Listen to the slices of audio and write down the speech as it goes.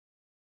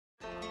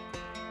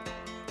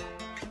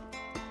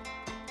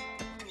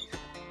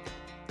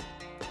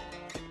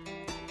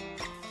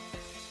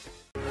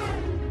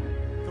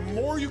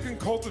more you can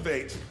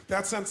cultivate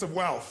that sense of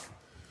wealth,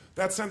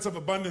 that sense of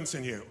abundance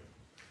in you,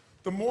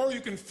 the more you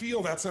can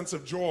feel that sense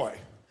of joy,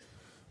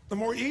 the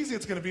more easy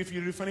it's going to be for you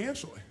to do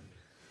financially.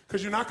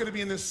 Because you're not going to be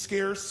in this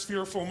scarce,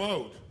 fearful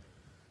mode.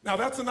 Now,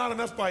 that's not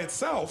enough by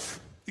itself.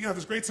 You can have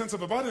this great sense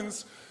of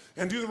abundance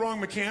and do the wrong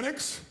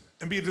mechanics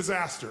and be a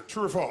disaster.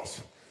 True or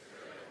false?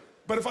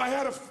 But if I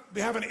had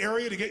to have an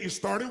area to get you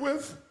started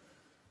with,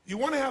 you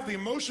want to have the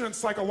emotion and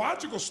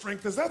psychological strength,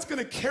 because that's going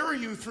to carry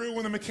you through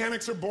when the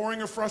mechanics are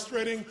boring or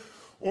frustrating,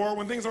 or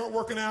when things aren't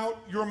working out.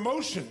 Your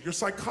emotion, your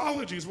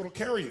psychology is what will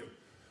carry you.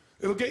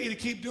 It'll get you to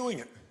keep doing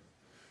it.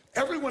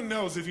 Everyone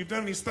knows, if you've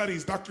done any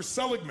studies, Dr.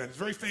 Seligman is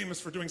very famous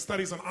for doing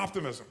studies on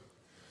optimism.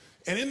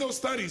 And in those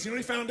studies, you know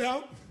what he found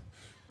out?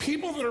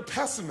 People that are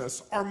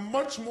pessimists are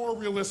much more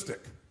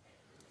realistic.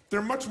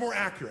 They're much more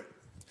accurate.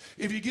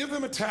 If you give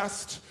them a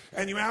test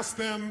and you ask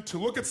them to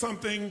look at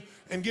something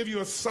and give you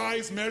a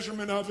size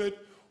measurement of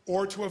it,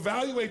 or to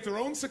evaluate their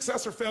own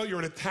success or failure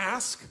at a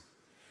task,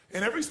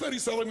 and every study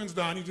Seligman's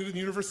done, he did it in the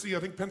University, I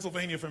think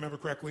Pennsylvania if I remember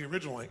correctly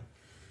originally,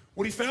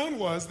 what he found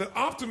was that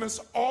optimists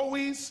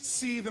always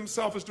see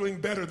themselves as doing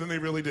better than they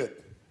really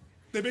did.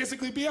 They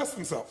basically BS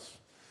themselves.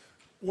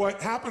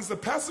 What happens to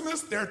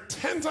pessimists, they're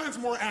 10 times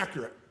more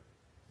accurate.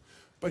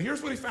 But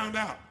here's what he found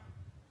out.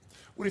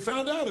 What he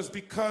found out is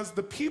because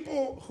the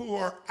people who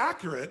are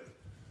accurate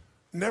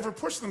never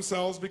push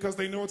themselves because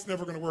they know it's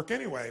never going to work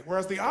anyway.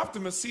 Whereas the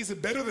optimist sees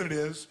it better than it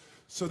is,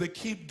 so they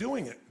keep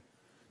doing it.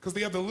 Because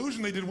they have the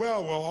illusion they did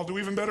well, I'll do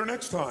even better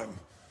next time.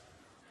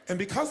 And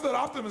because of that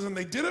optimism,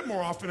 they did it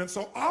more often, and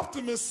so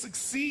optimists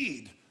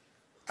succeed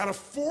at a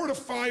 4 to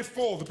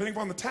 5-fold, depending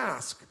upon the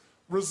task,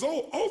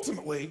 result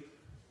ultimately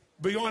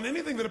beyond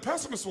anything that a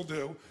pessimist will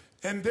do,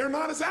 and they're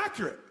not as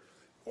accurate.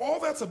 All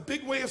that's a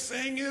big way of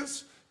saying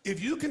is,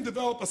 if you can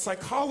develop a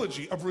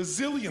psychology of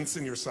resilience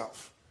in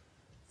yourself,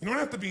 you don't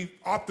have to be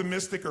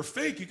optimistic or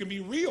fake, you can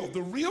be real.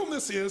 The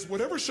realness is,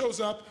 whatever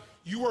shows up,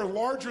 you are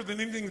larger than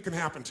anything that can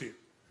happen to you.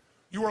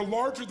 You are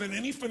larger than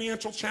any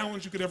financial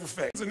challenge you could ever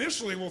face.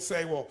 Initially, we'll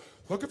say, well,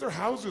 look at their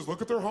houses,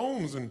 look at their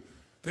homes, and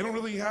they don't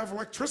really have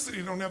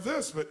electricity, they don't have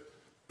this, but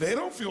they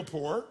don't feel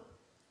poor.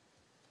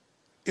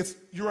 It's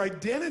your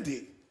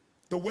identity.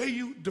 The way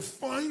you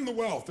define the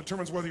wealth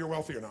determines whether you're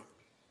wealthy or not.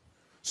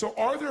 So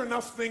are there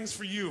enough things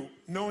for you,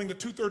 knowing that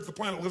 2/3 of the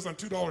planet lives on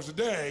 $2 a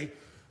day,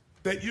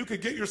 that you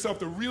could get yourself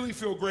to really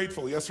feel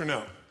grateful, yes or no?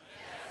 Yes.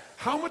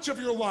 How much of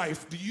your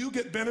life do you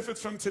get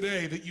benefits from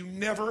today that you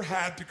never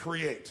had to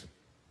create?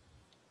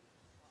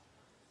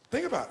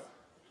 Think about it.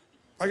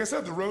 Like I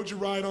said, the roads you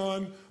ride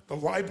on, the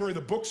library,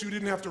 the books you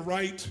didn't have to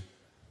write,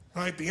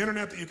 right? The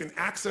internet that you can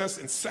access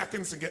in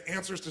seconds and get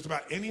answers to just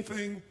about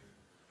anything.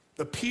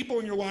 The people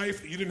in your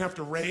life that you didn't have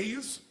to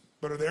raise,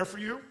 but are there for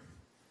you.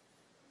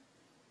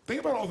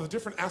 Think about all the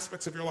different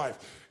aspects of your life.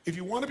 If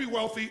you want to be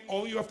wealthy,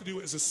 all you have to do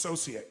is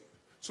associate.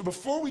 So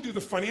before we do the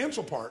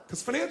financial part,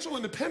 because financial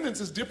independence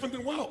is different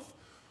than wealth.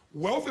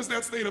 Wealth is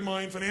that state of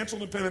mind. Financial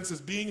independence is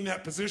being in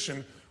that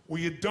position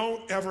where you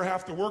don't ever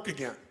have to work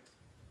again.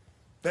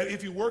 That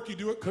if you work, you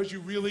do it because you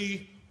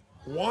really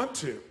want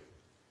to.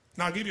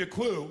 Now, I'll give you a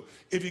clue.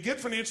 If you get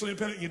financially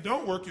independent and you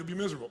don't work, you'll be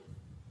miserable.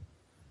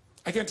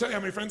 I can't tell you how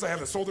many friends I have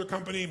that sold their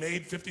company,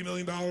 made $50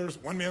 million.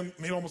 One man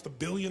made almost $1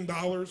 billion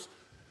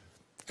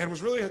and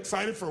was really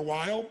excited for a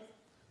while.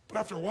 But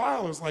after a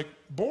while, it was like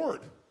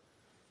bored.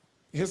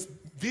 His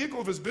vehicle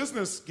of his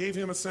business gave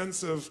him a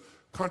sense of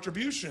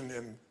contribution,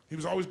 and he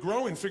was always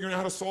growing, figuring out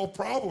how to solve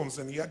problems,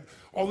 and he had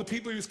all the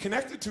people he was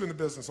connected to in the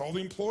business, all the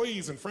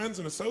employees and friends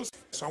and associates.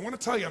 So I want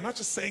to tell you, I'm not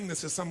just saying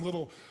this as some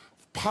little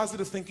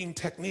positive thinking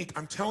technique.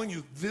 I'm telling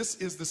you, this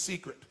is the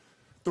secret,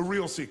 the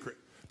real secret,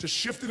 to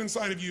shift it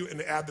inside of you and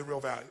to add the real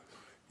value.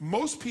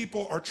 Most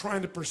people are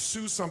trying to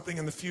pursue something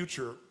in the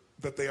future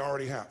that they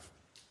already have.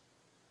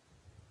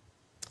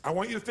 I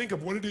want you to think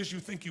of what it is you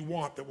think you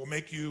want that will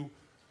make you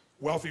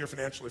wealthy or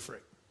financially free.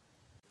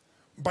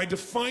 By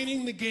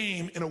defining the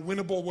game in a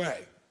winnable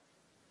way.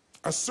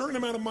 A certain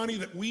amount of money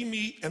that we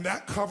meet, and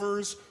that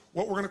covers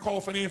what we're going to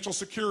call financial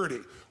security,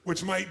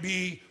 which might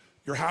be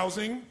your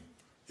housing,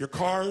 your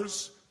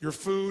cars, your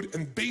food,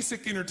 and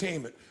basic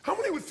entertainment. How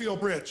many would feel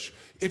rich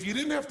if you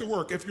didn't have to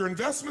work, if your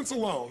investments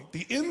alone,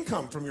 the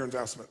income from your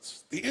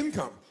investments, the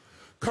income,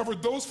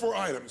 covered those 4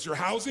 items, your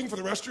housing for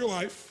the rest of your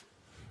life,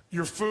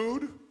 your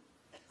food,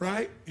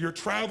 right, your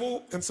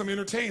travel, and some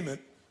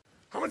entertainment?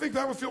 How many think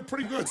that would feel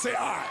pretty good? Say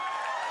aye.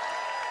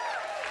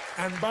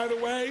 And by the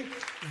way,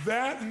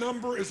 that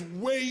number is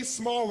way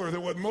smaller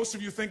than what most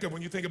of you think of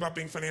when you think about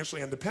being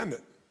financially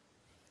independent,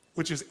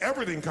 which is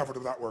everything covered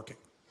without working.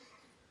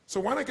 So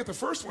why not get the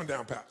first one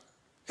down pat?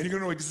 And you're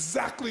going to know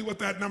exactly what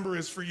that number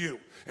is for you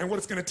and what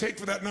it's going to take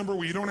for that number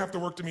where you don't have to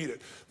work to meet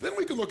it. Then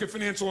we can look at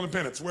financial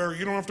independence, where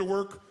you don't have to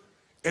work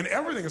and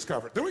everything is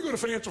covered. Then we go to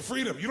financial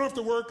freedom. You don't have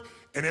to work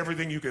and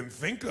everything you can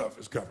think of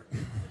is covered.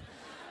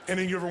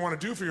 Anything you ever want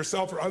to do for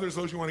yourself or others,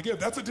 those you want to give.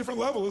 That's a different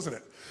level, isn't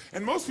it?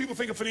 And most people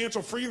think of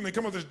financial freedom, they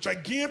come up with this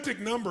gigantic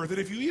number that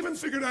if you even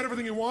figured out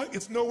everything you want,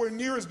 it's nowhere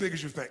near as big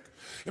as you think.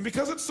 And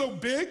because it's so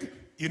big,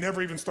 you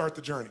never even start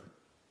the journey.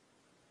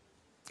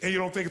 and you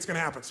don't think it's going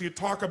to happen. So you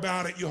talk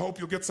about it, you hope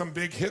you'll get some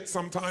big hit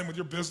sometime with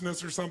your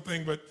business or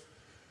something, but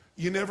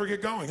you never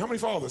get going. How many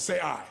follow this? Say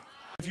I.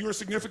 If you are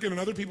significant in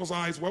other people's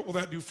eyes, what will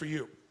that do for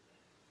you?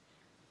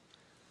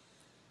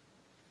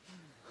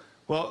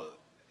 Well,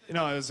 you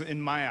know, it was in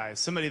my eyes,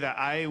 somebody that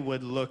I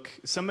would look,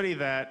 somebody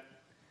that,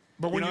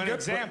 but when you know, you get, an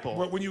example.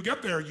 But when you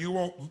get there, you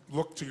won't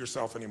look to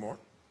yourself anymore.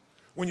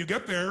 When you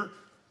get there,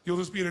 you'll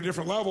just be at a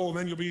different level, and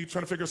then you'll be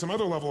trying to figure some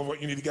other level of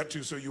what you need to get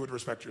to so you would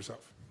respect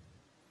yourself.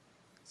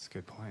 That's a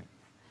good point.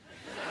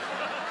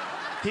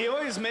 He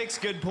always makes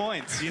good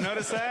points. You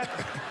notice that?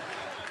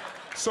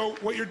 So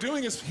what you're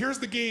doing is, here's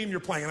the game you're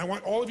playing, and I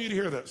want all of you to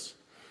hear this.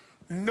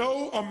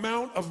 No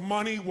amount of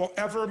money will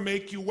ever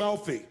make you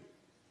wealthy.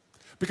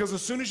 Because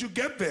as soon as you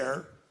get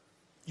there,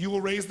 you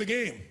will raise the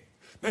game.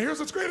 Now here's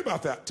what's great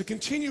about that. To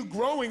continue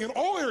growing in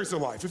all areas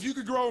of life. If you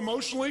could grow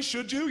emotionally,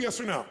 should you?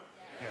 Yes or no?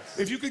 Yes.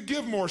 If you could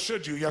give more,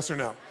 should you? Yes or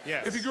no?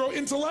 Yes. If you grow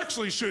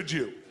intellectually, should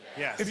you?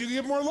 Yes. If you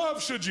give more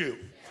love, should you?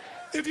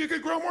 Yes. If you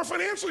could grow more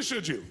financially,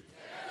 should you?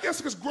 Yes,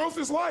 because growth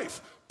is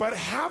life. But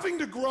having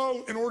to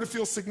grow in order to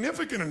feel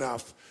significant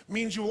enough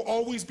means you will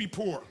always be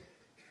poor.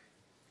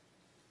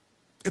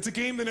 It's a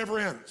game that never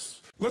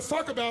ends. Let's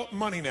talk about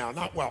money now,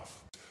 not wealth.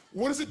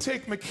 What does it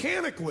take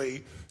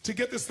mechanically to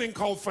get this thing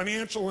called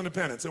financial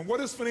independence? And what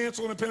is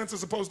financial independence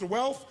as opposed to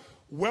wealth?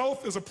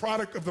 Wealth is a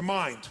product of the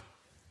mind.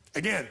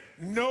 Again,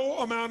 no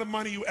amount of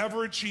money you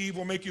ever achieve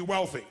will make you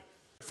wealthy.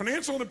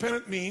 Financial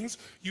independence means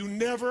you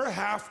never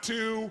have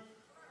to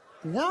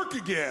work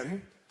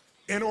again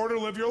in order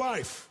to live your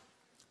life.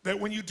 That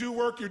when you do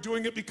work, you're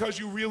doing it because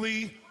you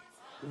really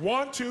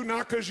want to,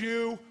 not because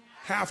you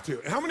have to.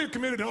 And how many are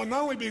committed to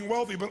not only being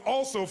wealthy, but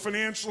also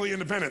financially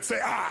independent? Say,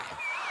 I.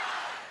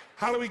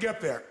 How do we get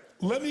there?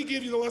 Let me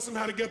give you the lesson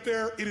how to get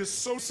there. It is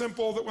so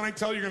simple that when I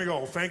tell you, you're going to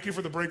go, thank you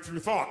for the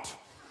breakthrough thought.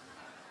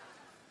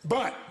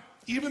 But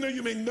even though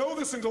you may know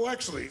this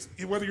intellectually,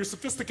 whether you're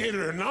sophisticated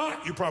or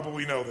not, you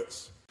probably know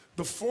this.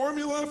 The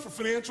formula for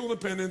financial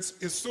independence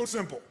is so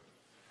simple.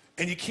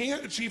 And you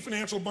can't achieve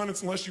financial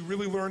abundance unless you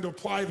really learn to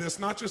apply this,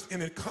 not just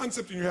in a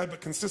concept in your head, but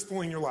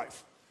consistently in your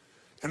life.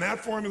 And that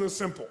formula is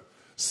simple.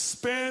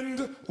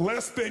 Spend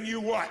less than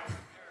you what?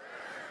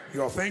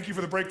 You go, thank you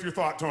for the breakthrough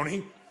thought,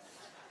 Tony.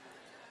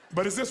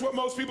 But is this what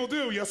most people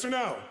do, yes or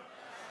no?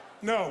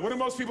 No. What do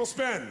most people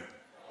spend?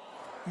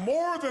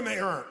 More than they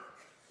earn.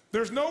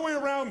 There's no way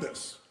around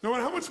this. No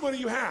matter how much money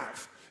you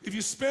have, if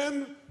you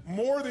spend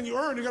more than you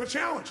earn, you got a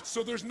challenge.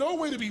 So there's no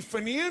way to be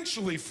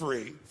financially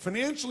free,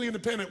 financially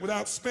independent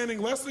without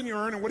spending less than you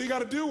earn. And what do you got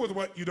to do with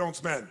what you don't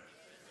spend?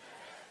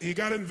 You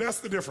got to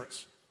invest the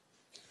difference.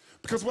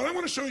 Because what I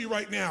want to show you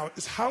right now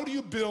is how do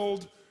you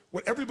build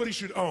what everybody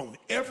should own.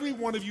 Every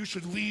one of you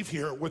should leave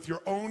here with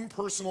your own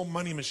personal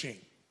money machine.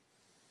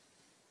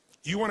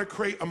 You want to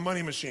create a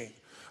money machine.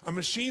 A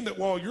machine that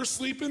while you're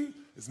sleeping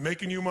is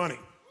making you money,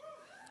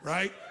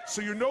 right?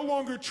 So you're no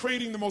longer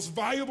trading the most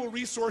valuable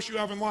resource you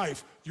have in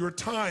life, your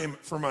time,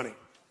 for money.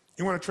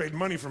 You want to trade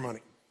money for money.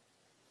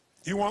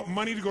 You want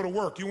money to go to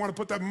work. You want to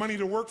put that money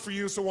to work for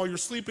you so while you're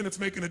sleeping it's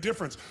making a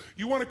difference.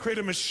 You want to create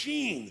a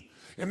machine.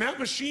 And that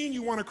machine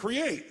you want to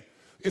create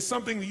is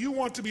something that you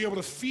want to be able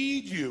to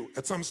feed you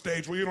at some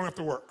stage where you don't have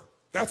to work.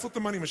 That's what the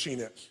money machine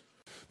is.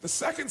 The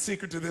second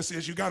secret to this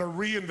is you got to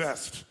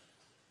reinvest.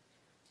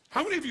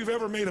 How many of you have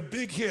ever made a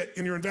big hit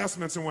in your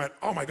investments and went,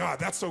 oh my God,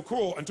 that's so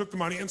cool, and took the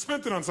money and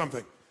spent it on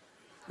something?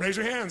 Raise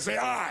your hand, say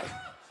I.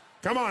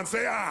 Come on,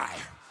 say I.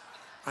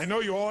 I know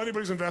you all, anybody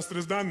who's invested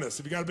has done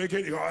this. If you got a big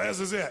hit, you go, oh, this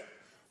is it.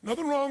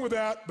 Nothing wrong with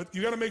that, but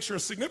you got to make sure a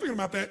significant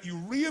amount of that, you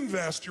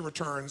reinvest your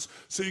returns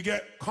so you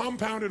get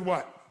compounded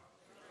what?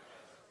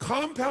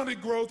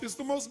 Compounded growth is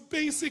the most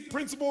basic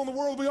principle in the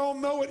world. We all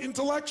know it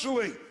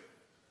intellectually.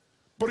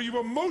 But are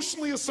you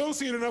emotionally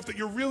associated enough that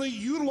you're really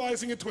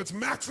utilizing it to its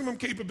maximum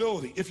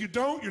capability? If you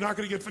don't, you're not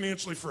going to get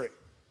financially free.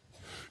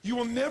 You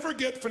will never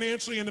get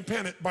financially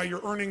independent by your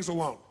earnings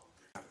alone.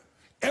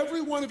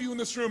 Every one of you in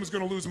this room is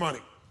going to lose money.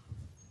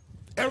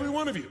 Every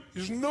one of you.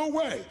 There's no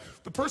way.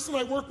 The person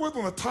I work with,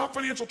 one of the top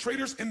financial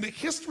traders in the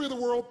history of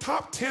the world,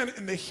 top 10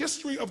 in the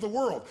history of the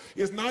world,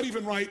 is not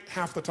even right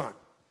half the time.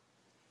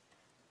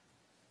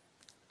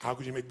 How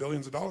could you make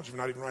billions of dollars if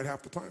you're not even right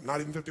half the time? Not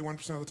even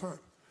 51% of the time.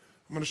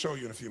 I'm going to show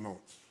you in a few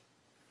moments.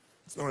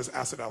 It's known as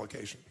asset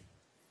allocation.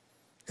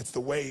 It's the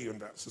way you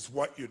invest. It's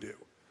what you do.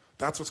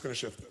 That's what's going to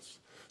shift this.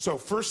 So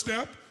first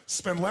step,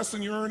 spend less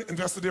than you earn,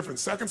 invest the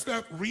difference. Second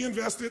step,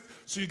 reinvest it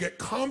so you get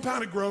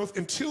compounded growth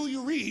until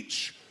you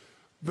reach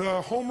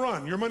the home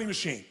run, your money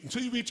machine,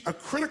 until you reach a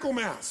critical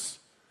mass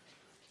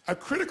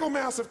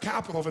of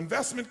capital, of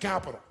investment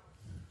capital.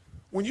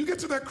 When you get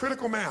to that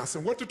critical mass,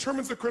 and what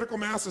determines the critical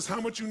mass is how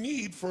much you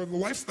need for the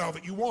lifestyle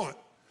that you want.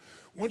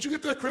 Once you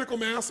get to that critical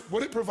mass,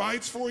 what it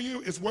provides for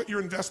you is what you're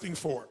investing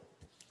for.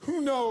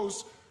 Who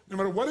knows, no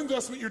matter what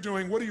investment you're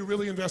doing, what are you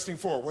really investing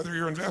for? Whether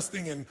you're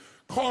investing in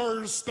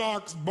cars,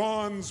 stocks,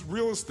 bonds,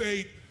 real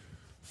estate,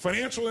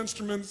 financial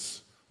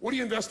instruments, what are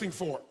you investing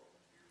for?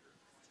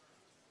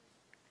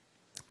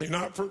 You're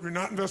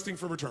not investing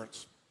for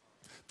returns.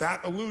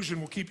 That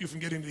illusion will keep you from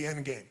getting to the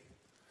end game.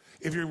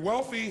 If you're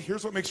wealthy,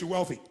 here's what makes you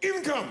wealthy.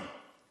 Income,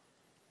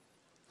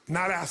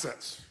 not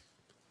assets.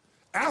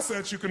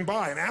 Assets you can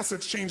buy, and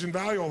assets change in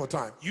value all the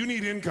time. You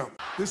need income.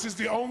 This is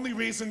the only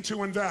reason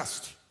to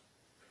invest.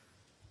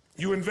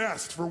 You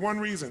invest for one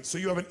reason, so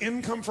you have an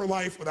income for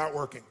life without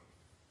working.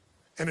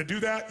 And to do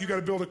that, you got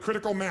to build a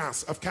critical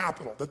mass of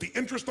capital, that the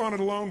interest on it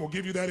alone will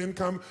give you that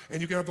income,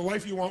 and you can have the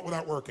life you want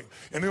without working.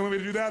 And the only way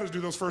to do that is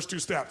do those first two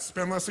steps.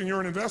 Spend less than you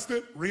earn, invest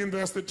it,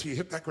 reinvest it till you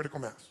hit that critical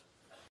mass.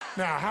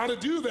 Now, how to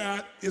do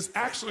that is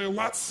actually a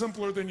lot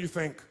simpler than you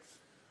think.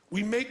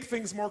 We make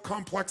things more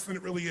complex than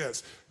it really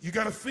is. You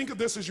got to think of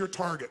this as your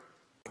target.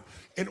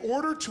 In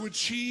order to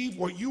achieve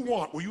what you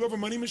want, where you have a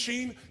money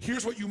machine,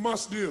 here's what you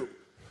must do.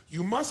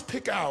 You must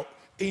pick out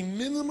a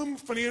minimum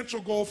financial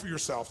goal for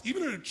yourself.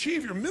 Even to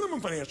achieve your minimum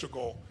financial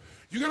goal,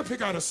 you got to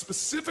pick out a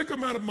specific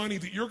amount of money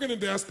that you're going to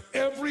invest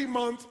every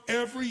month,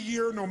 every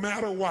year, no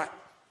matter what.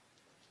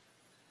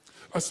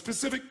 A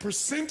specific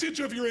percentage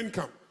of your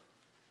income.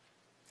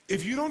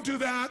 If you don't do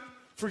that,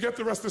 forget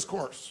the rest of this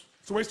course.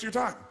 It's a waste of your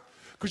time.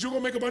 Because you'll go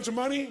make a bunch of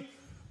money,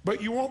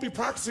 but you won't be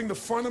practicing the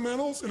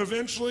fundamentals, and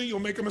eventually you'll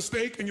make a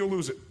mistake and you'll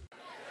lose it.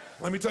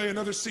 Let me tell you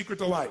another secret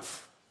to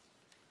life.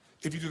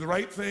 If you do the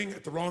right thing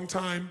at the wrong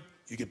time,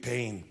 you get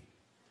pain.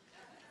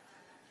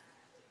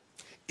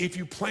 If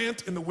you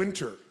plant in the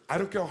winter, I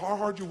don't care how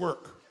hard you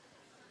work.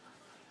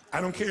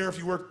 I don't care if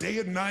you work day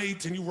and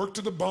night and you work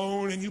to the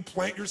bone and you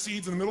plant your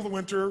seeds in the middle of the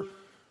winter.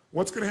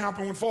 What's going to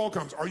happen when fall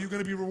comes? Are you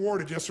going to be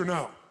rewarded, yes or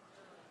no?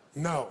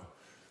 No.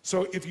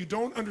 So if you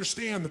don't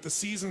understand that the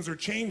seasons are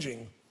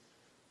changing,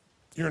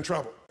 you're in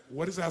trouble.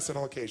 What is asset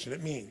allocation?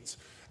 It means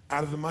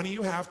out of the money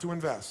you have to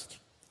invest,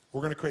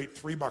 we're going to create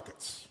 3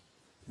 buckets.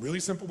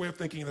 Really simple way of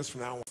thinking of this from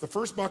now on. The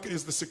first bucket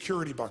is the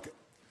security bucket.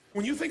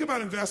 When you think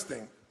about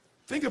investing,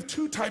 think of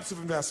 2 types of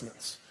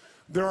investments.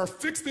 There are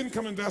fixed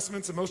income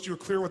investments, and most of you are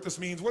clear what this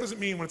means. What does it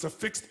mean when it's a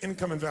fixed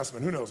income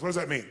investment? Who knows? What does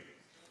that mean?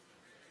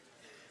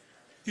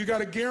 You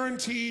got a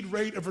guaranteed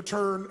rate of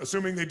return,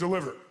 assuming they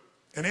deliver.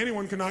 And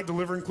anyone cannot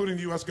deliver, including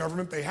the US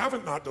government. They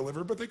haven't not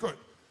delivered, but they could.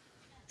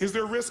 Is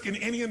there risk in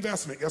any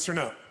investment, yes or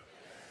no?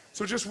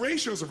 So just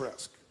ratios of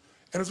risk.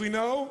 And as we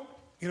know,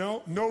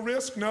 no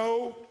risk,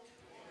 no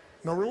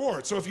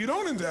reward. So if you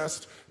don't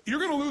invest, you're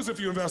going to lose if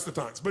you invest at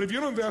times. But if you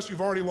don't invest,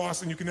 you've already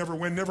lost and you can never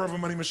win, never have a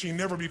money machine,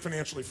 never be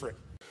financially free.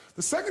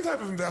 The second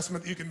type of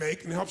investment that you can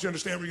make, and it helps you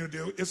understand what you're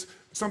going to do, is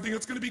something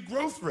that's going to be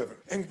growth-driven.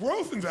 And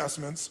growth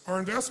investments are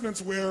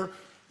investments where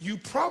you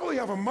probably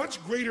have a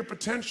much greater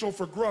potential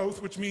for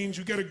growth, which means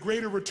you get a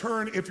greater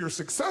return if you're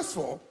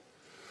successful.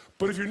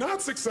 But if you're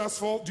not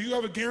successful, do you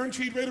have a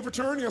guaranteed rate of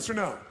return, yes or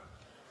no?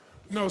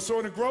 No,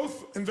 so in a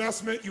growth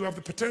investment, you have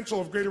the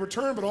potential of greater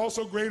return, but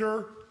also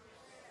greater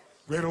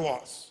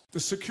loss. The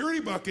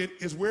security bucket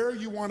is where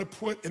you want to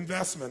put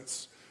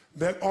investments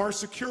that are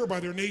secure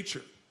by their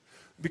nature.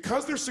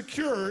 Because they're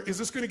secure, is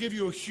this going to give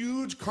you a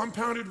huge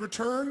compounded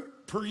return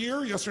per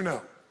year, yes or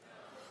no?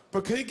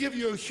 But can it give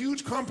you a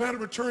huge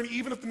compounded return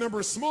even if the number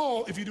is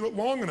small if you do it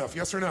long enough,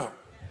 yes or no?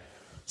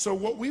 So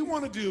what we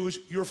want to do is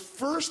your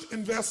first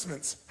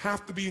investments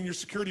have to be in your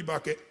security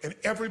bucket, and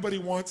everybody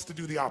wants to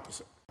do the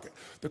opposite. Okay.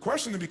 The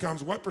question then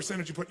becomes, what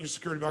percentage you put in your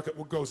security bucket,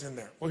 what goes in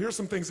there? Well, here's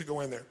some things that go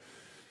in there.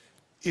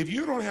 If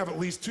you don't have at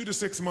least 2 to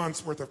 6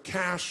 months worth of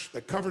cash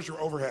that covers your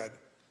overhead,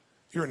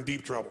 you're in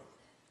deep trouble.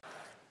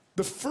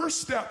 The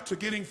first step to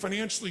getting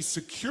financially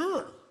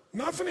secure,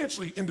 not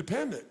financially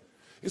independent,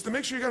 is to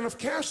make sure you got enough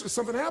cash that if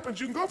something happens,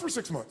 you can go for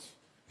 6 months.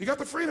 You got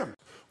the freedom.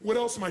 What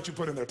else might you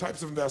put in there?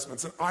 Types of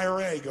investments. An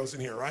IRA goes in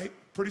here, right?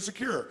 Pretty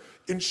secure.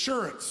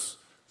 Insurance.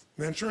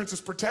 The insurance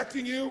is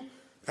protecting you.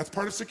 That's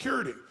part of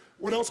security.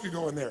 What else could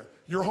go in there?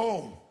 Your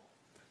home.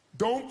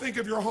 Don't think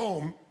of your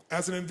home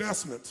as an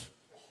investment.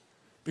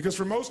 Because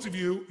for most of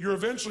you, you're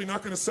eventually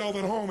not going to sell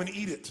that home and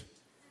eat it.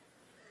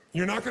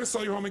 You're not going to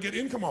sell your home and get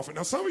income off it.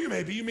 Now, some of you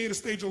maybe, you made a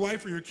stage of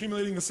life where you're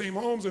accumulating the same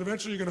homes, and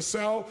eventually you're going to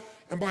sell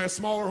and buy a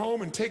smaller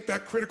home and take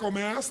that critical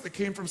mass that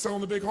came from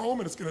selling the big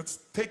home, and it's going to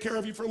take care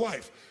of you for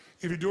life.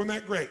 If you're doing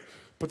that, great.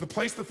 But the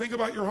place to think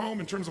about your home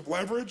in terms of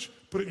leverage,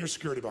 put it in your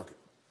security bucket.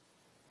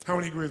 How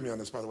many agree with me on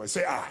this, by the way?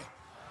 Say aye.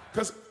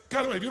 Because,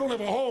 by the way, if you don't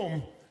have a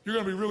home, you're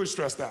going to be really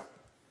stressed out,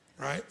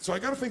 right? So I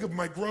got to think of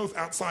my growth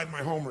outside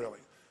my home, really.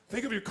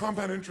 Think of your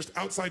compound interest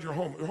outside your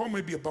home. Your home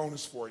may be a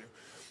bonus for you.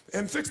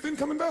 And fixed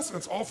income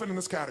investments all fit in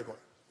this category.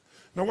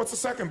 Now, what's the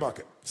second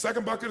bucket?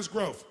 Second bucket is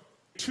growth.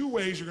 2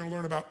 ways you're going to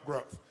learn about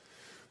growth.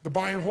 The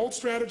buy and hold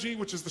strategy,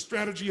 which is the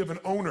strategy of an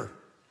owner.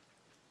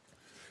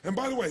 And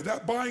by the way,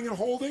 that buying and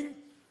holding,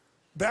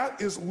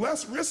 that is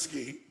less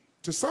risky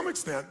to some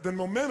extent than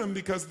momentum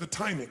because of the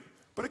timing.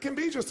 But it can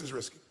be just as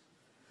risky.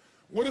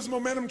 What is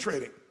momentum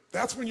trading?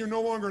 That's when you're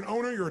no longer an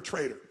owner, you're a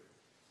trader.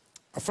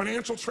 A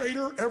financial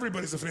trader,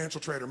 everybody's a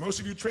financial trader. Most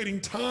of you trading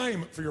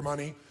time for your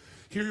money.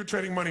 Here you're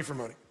trading money for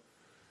money.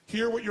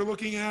 Here what you're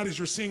looking at is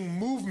you're seeing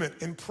movement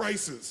in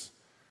prices.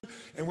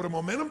 And what a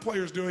momentum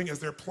player is doing is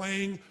they're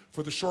playing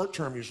for the short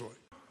term usually.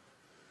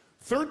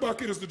 Third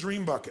bucket is the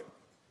dream bucket.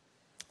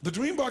 The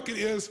dream bucket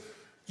is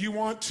you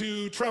want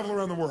to travel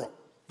around the world.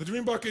 The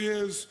dream bucket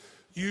is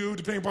You,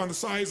 depending upon the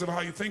size of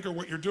how you think or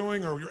what you're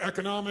doing or your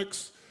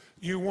economics,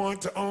 you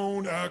want to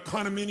own a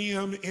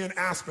condominium in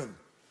Aspen.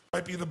 It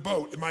might be the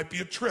boat, it might be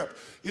a trip,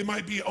 it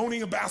might be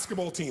owning a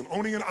basketball team,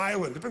 owning an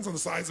island. Depends on the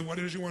size of what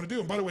it is you want to do.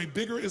 And by the way,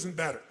 bigger isn't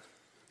better.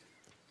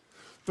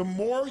 The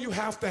more you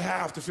have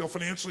to feel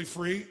financially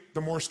free,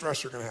 the more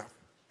stress you're going to have.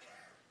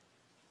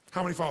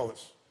 How many follow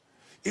this?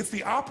 It's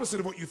the opposite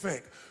of what you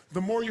think.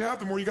 The more you have,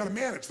 the more you got to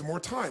manage, the more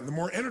time, the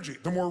more energy,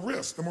 the more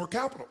risk, the more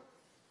capital.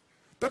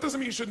 That doesn't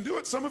mean you shouldn't do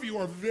it. Some of you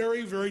are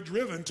very, very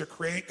driven to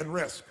create and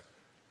risk.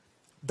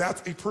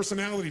 That's a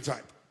personality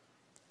type.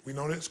 We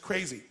know that it's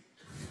crazy.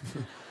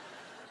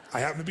 I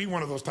happen to be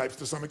one of those types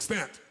to some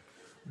extent.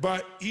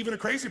 But even a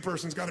crazy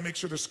person's got to make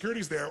sure their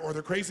security's there, or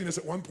their craziness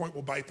at one point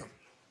will bite them.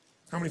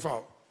 How many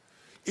follow?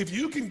 If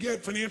you can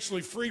get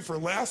financially free for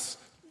less,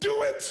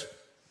 do it.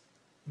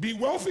 Be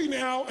wealthy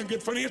now and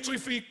get financially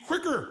free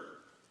quicker.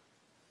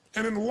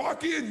 And then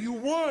lock in, you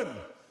won.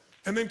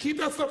 And then keep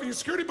that stuff in your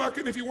security bucket.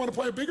 And if you want to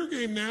play a bigger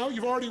game now,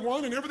 you've already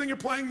won, and everything you're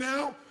playing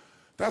now,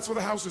 that's where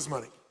the house is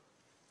money.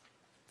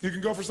 You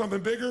can go for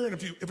something bigger, and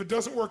if it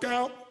doesn't work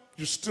out,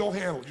 you're still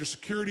handled. Your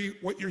security,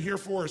 what you're here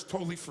for, is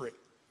totally free.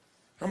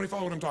 How many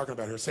follow what I'm talking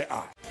about here? Say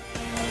I.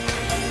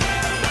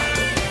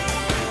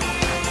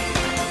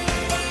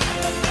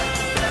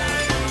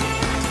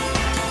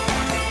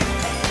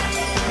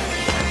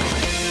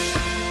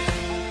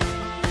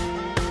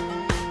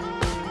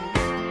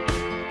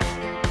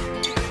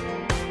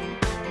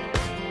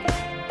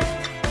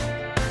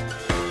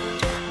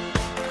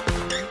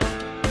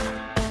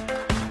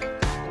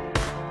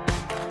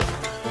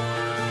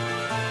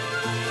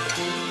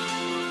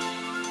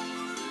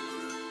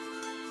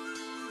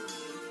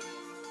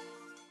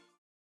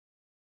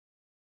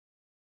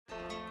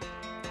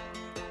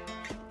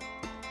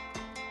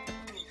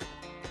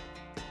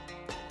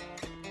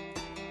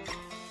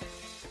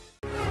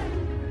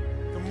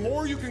 The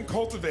more you can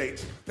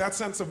cultivate that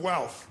sense of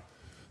wealth,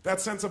 that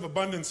sense of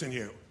abundance in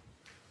you,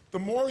 the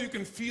more you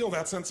can feel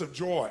that sense of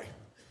joy,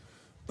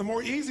 the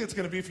more easy it's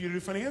going to be for you to do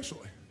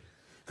financially.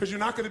 Because you're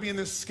not going to be in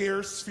this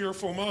scarce,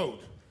 fearful mode.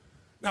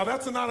 Now,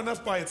 that's not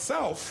enough by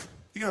itself.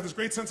 You can have this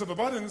great sense of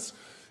abundance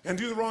and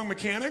do the wrong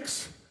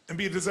mechanics and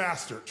be a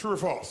disaster. True or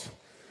false?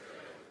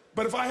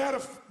 But if I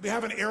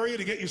have an area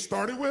to get you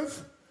started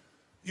with,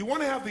 you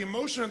want to have the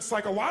emotion and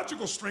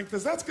psychological strength,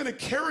 because that's going to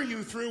carry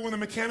you through when the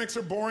mechanics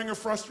are boring or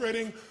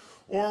frustrating,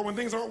 or when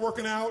things aren't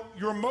working out.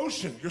 Your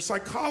emotion, your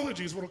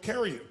psychology is what will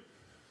carry you.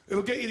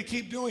 It'll get you to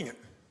keep doing it.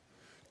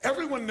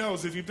 Everyone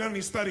knows, if you've done any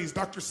studies,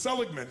 Dr.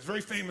 Seligman is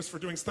very famous for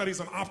doing studies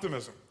on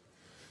optimism.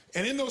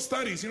 And in those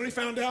studies, you know what he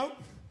found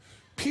out?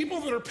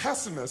 People that are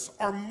pessimists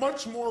are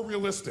much more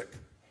realistic.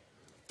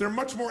 They're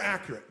much more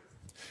accurate.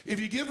 If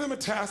you give them a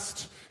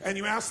test and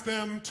you ask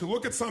them to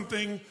look at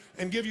something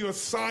and give you a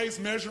size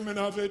measurement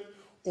of it,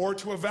 or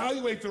to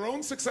evaluate their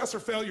own success or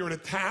failure at a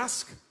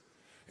task,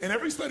 and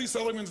every study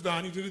Seligman's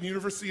done, he did it in the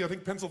University, I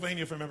think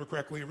Pennsylvania, if I remember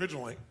correctly,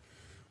 originally,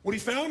 what he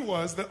found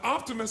was that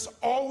optimists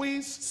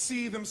always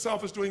see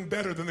themselves as doing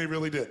better than they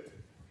really did.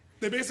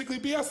 They basically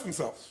BS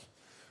themselves.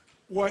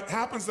 What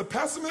happens to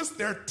pessimists,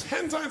 they're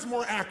 10 times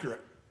more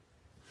accurate.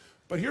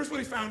 But here's what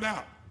he found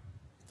out.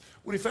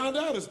 What he found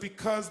out is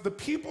because the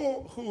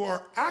people who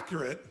are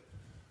accurate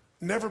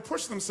never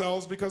push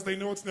themselves because they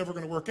know it's never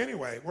going to work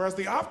anyway. Whereas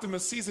the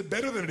optimist sees it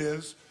better than it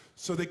is,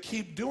 so they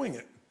keep doing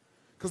it.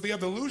 Because they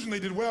have the illusion they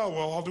did well,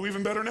 I'll do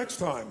even better next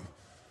time.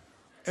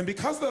 And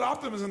because of that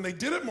optimism, they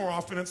did it more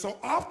often, and so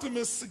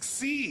optimists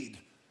succeed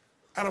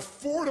at a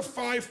 4 to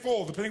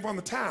 5-fold, depending upon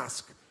the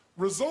task,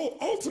 result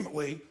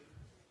ultimately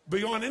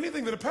beyond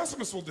anything that a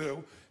pessimist will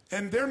do,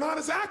 and they're not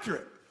as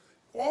accurate.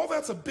 All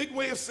that's a big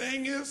way of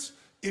saying is,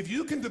 if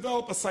you can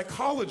develop a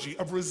psychology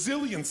of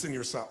resilience in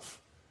yourself,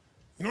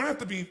 you don't have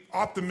to be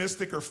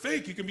optimistic or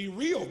fake, you can be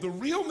real. The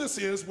realness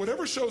is,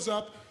 whatever shows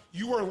up,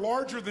 you are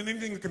larger than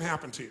anything that can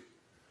happen to you.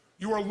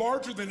 You are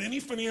larger than any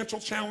financial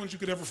challenge you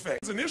could ever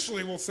face.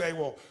 Initially, we'll say,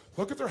 well,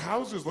 look at their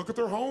houses, look at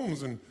their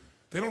homes, and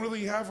they don't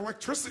really have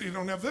electricity, they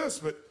don't have this,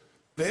 but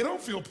they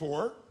don't feel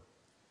poor.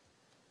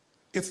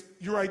 It's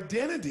your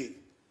identity.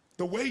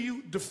 The way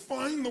you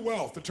define the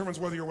wealth determines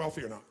whether you're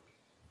wealthy or not.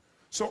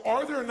 So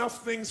are there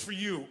enough things for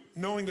you,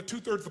 knowing that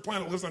 2/3 of the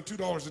planet lives on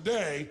 $2 a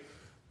day,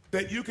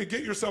 that you could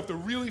get yourself to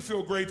really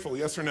feel grateful,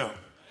 yes or no? Yes.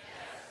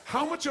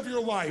 How much of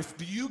your life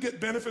do you get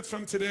benefits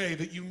from today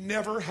that you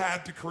never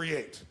had to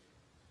create?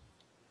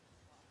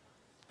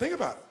 Think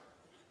about it.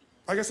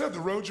 Like I said, the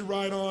roads you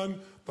ride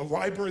on, the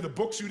library, the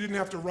books you didn't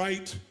have to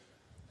write,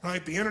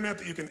 right? The internet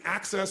that you can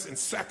access in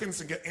seconds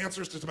and get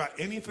answers to just about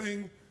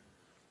anything.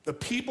 The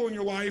people in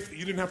your life that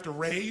you didn't have to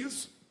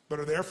raise, but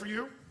are there for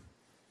you.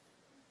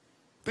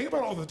 Think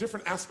about all the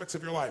different aspects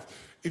of your life.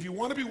 If you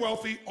want to be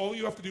wealthy, all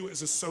you have to do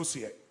is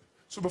associate.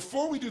 So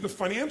before we do the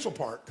financial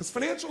part, because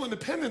financial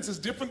independence is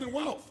different than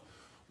wealth.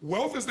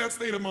 Wealth is that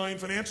state of mind.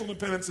 Financial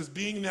independence is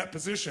being in that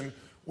position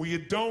where you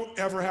don't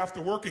ever have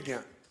to work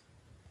again.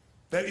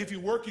 That if you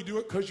work, you do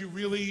it because you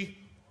really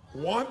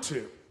want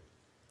to.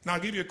 Now, I'll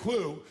give you a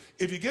clue.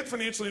 If you get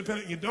financially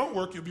independent and you don't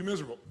work, you'll be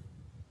miserable.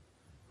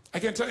 I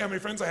can't tell you how many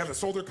friends I have that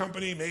sold their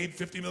company, made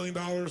 $50 million.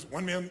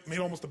 One man made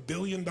almost $1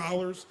 billion.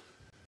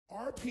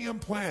 RPM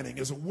planning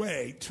is a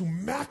way to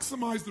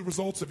maximize the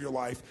results of your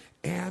life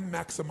and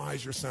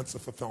maximize your sense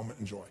of fulfillment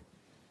and joy.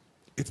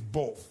 It's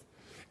both.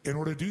 In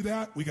order to do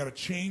that, we got to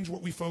change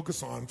what we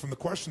focus on from the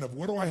question of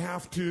what do I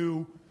have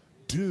to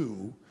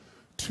do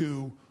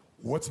to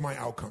what's my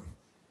outcome?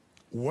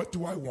 What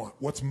do I want?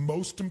 What's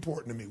most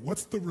important to me?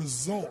 What's the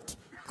result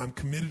I'm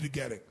committed to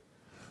getting?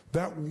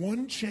 That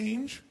one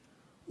change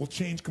will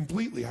change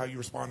completely how you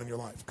respond in your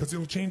life, because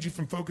it'll change you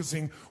from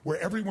focusing where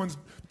everyone's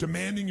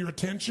demanding your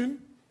attention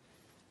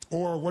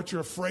or what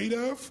you're afraid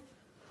of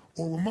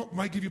or what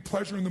might give you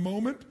pleasure in the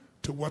moment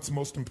to what's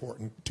most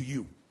important to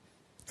you.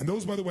 And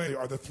those, by the way,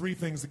 are the three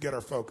things that get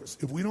our focus.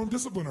 If we don't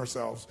discipline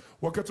ourselves,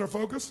 what gets our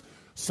focus?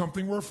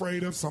 Something we're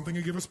afraid of, something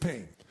will give us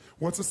pain.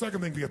 What's the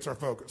second thing that gets our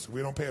focus? If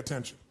we don't pay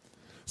attention.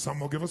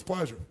 Something will give us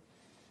pleasure.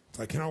 It's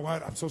like, you know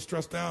what, I'm so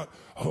stressed out.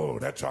 Oh,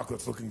 that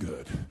chocolate's looking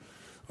good.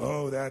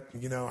 Oh, that,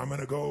 I'm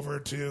going to go over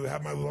to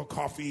have my little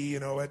coffee,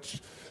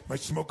 my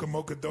smoke a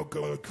mocha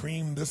doka,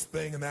 cream this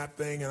thing and that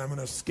thing, and I'm going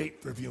to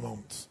escape for a few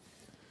moments.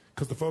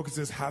 Because the focus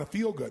is how to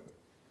feel good.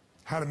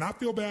 How to not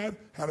feel bad,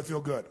 how to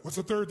feel good. What's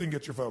the third thing that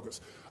gets your focus?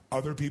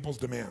 Other people's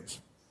demands.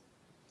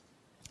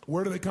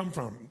 Where do they come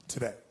from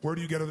today? Where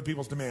do you get other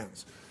people's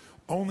demands?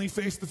 Only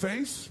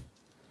face-to-face?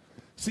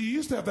 See, you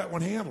used to have that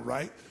one handled,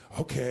 right?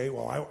 Okay,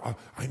 well,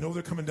 I know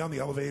they're coming down the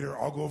elevator.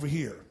 I'll go over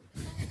here.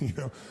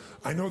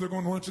 I know they're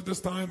going to lunch at this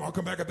time. I'll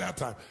come back at that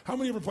time. How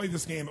many ever played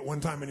this game at one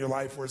time in your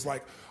life where it's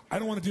like, I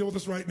don't want to deal with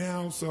this right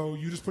now, so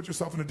you just put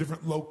yourself in a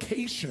different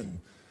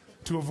location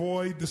to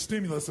avoid the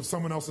stimulus of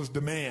someone else's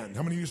demand?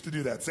 How many used to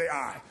do that? Say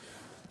aye.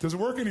 Does it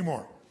work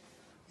anymore?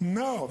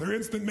 No. They're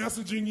instant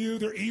messaging you.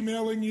 They're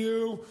emailing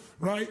you,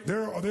 right?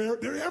 They're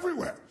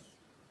everywhere.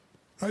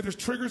 Right? There's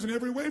triggers in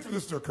every way for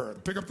this to occur.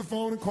 Pick up the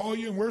phone and call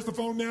you, and where's the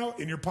phone now?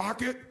 In your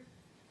pocket.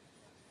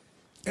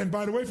 And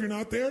by the way, if you're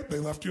not there, they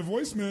left you a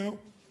voicemail.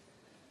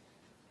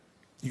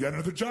 You got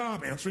another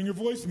job answering your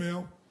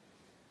voicemail.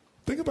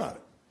 Think about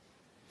it.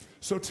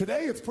 So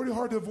today, it's pretty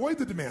hard to avoid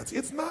the demands.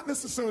 It's not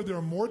necessarily there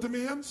are more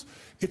demands.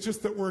 It's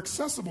just that we're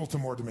accessible to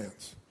more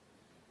demands.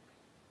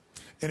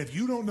 And if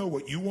you don't know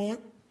what you want,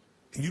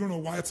 and you don't know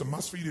why it's a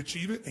must for you to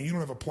achieve it, and you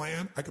don't have a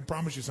plan, I can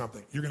promise you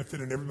something. You're going to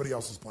fit in everybody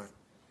else's plan.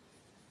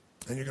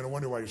 And you're going to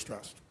wonder why you're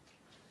stressed.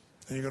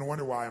 And you're going to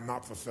wonder why I'm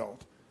not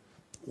fulfilled.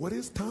 What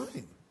is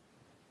time?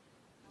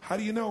 How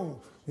do you know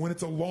when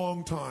it's a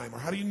long time, or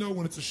how do you know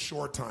when it's a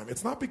short time?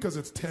 It's not because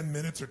it's 10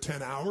 minutes or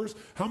 10 hours.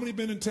 How many have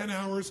been in 10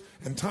 hours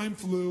and time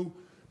flew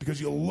because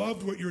you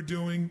loved what you're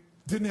doing,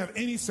 didn't have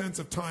any sense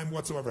of time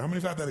whatsoever? How many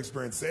have had that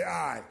experience? Say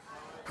aye.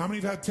 How many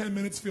have had 10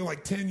 minutes feel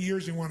like 10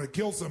 years you want to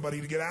kill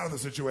somebody to get out of the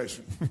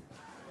situation?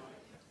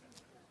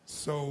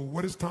 So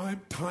what is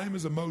time? Time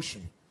is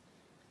emotion.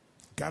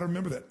 Got to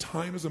remember that.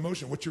 Time is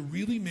emotion. What you're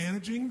really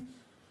managing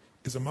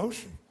is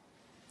emotion.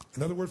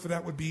 Another word for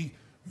that would be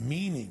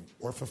meaning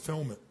or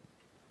fulfillment.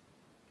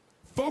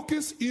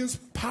 Focus is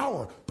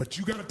power, but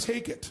you got to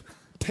take it.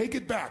 Take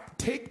it back.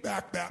 Take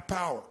back that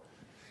power.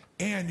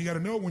 And you got to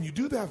know when you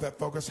do have that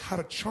focus, how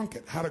to chunk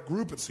it, how to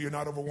group it so you're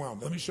not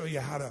overwhelmed. Let me show you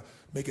how to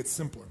make it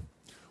simpler.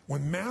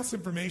 When mass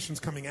information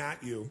is coming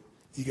at you,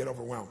 you get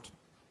overwhelmed.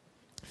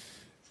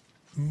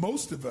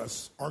 Most of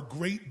us are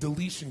great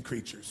deletion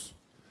creatures.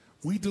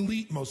 We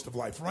delete most of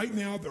life. Right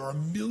now, there are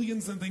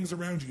millions of things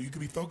around you. You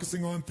could be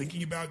focusing on,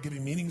 thinking about,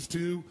 giving meanings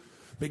to,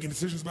 making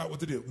decisions about what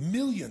to do.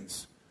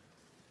 Millions.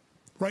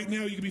 Right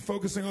now, you could be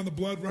focusing on the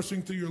blood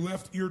rushing through your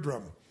left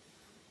eardrum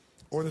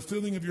or the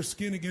feeling of your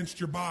skin against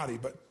your body.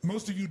 But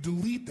most of you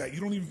delete that. You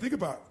don't even think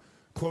about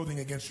clothing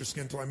against your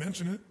skin until I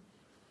mention it,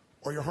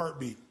 or your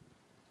heartbeat.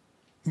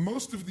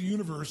 Most of the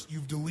universe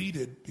you've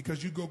deleted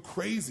because you go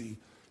crazy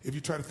if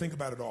you try to think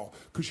about it all.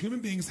 Because human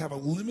beings have a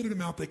limited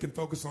amount they can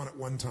focus on at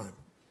one time.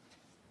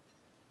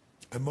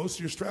 And most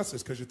of your stress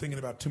is because you're thinking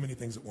about too many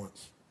things at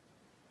once.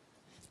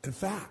 In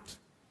fact,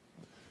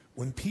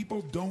 when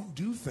people don't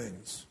do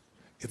things,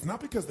 it's not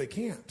because they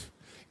can't.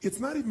 It's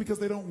not even because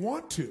they don't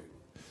want to.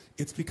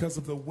 It's because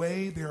of the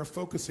way they are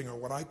focusing on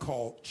what I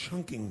call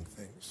chunking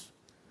things.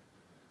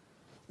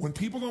 When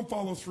people don't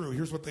follow through,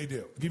 here's what they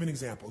do. I'll give you an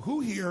example. Who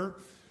here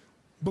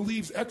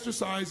believes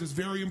exercise is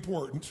very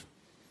important,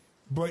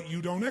 but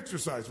you don't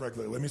exercise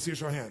regularly? Let me see a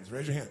show of hands.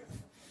 Raise your hand.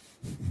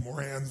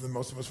 More hands than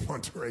most of us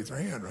want to raise our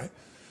hand, right?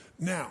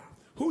 Now,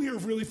 who here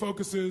really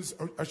focuses,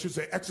 or I should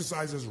say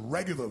exercises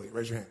regularly?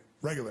 Raise your hand.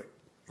 Regularly.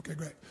 Okay,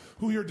 great.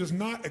 Who here does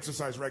not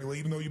exercise regularly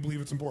even though you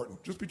believe it's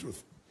important? Just be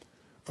truthful.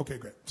 Okay,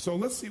 great. So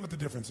let's see what the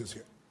difference is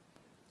here.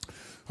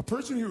 A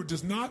person who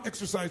does not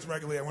exercise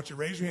regularly, I want you to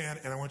raise your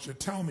hand and I want you to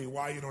tell me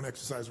why you don't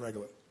exercise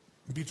regularly.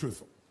 Be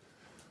truthful.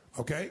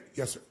 Okay?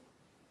 Yes, sir.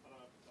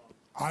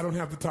 I don't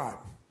have the time.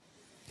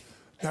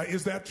 Now,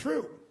 is that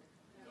true?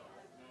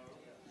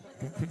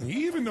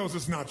 He even knows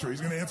it's not true.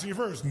 He's going to answer you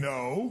first.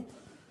 No.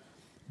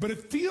 But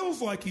it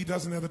feels like he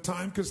doesn't have the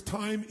time because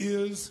time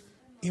is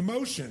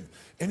emotion.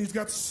 And he's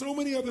got so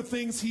many other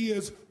things he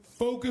is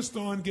focused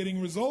on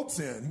getting results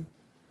in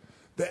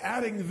that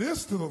adding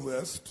this to the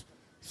list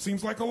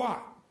seems like a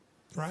lot.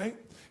 right?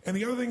 And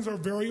the other things are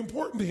very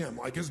important to him,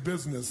 like his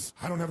business.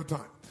 I don't have the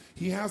time.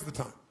 He has the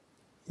time.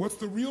 What's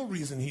the real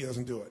reason he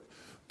doesn't do it?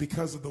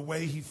 Because of the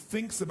way he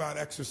thinks about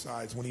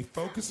exercise. When he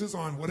focuses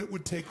on what it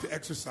would take to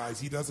exercise,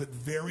 he does it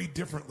very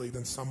differently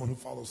than someone who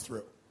follows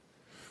through.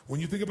 When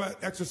you think about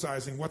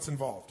exercising, what's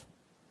involved?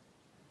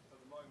 At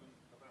the moment,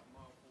 about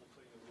mile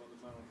 14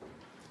 of the London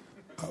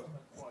Marathon.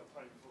 Quite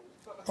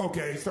painful.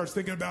 Okay, he starts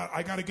thinking about,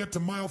 I got to get to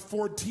mile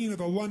 14 of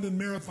the London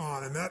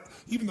Marathon, and that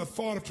even the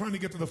thought of trying to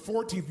get to the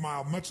 14th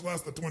mile, much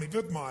less the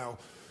 25th mile,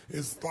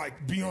 is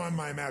like beyond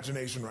my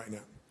imagination right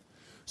now.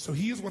 So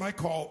he is what I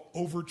call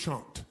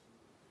over-chunked.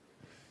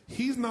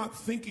 He's not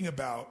thinking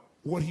about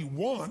what he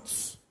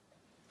wants.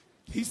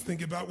 He's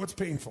thinking about what's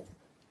painful.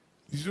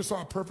 You just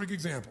saw a perfect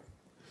example.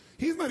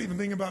 He's not even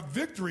thinking about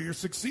victory or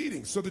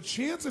succeeding. So the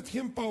chance of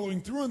him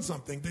following through on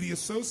something that he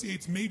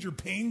associates major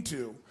pain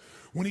to,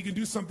 when he can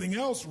do something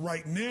else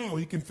right now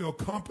he can feel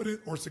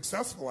competent or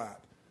successful at,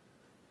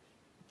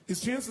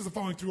 his chances of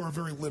following through are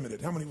very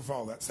limited. How many will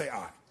follow that? Say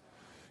I.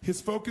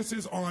 His focus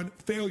is on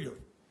failure.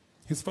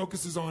 His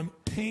focus is on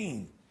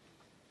pain.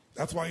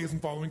 That's why he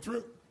isn't following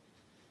through.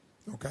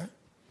 Okay?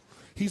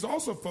 He's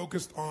also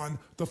focused on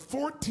the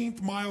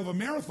 14th mile of a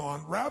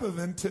marathon rather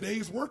than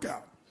today's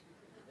workout.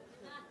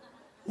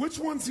 Which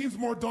one seems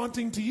more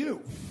daunting to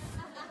you?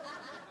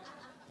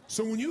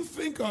 So when you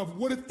think of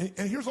what it,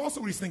 and here's also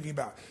what he's thinking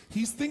about.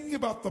 He's thinking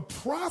about the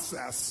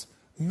process,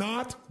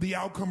 not the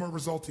outcome or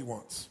result he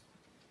wants.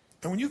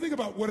 And when you think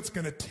about what it's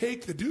going to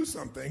take to do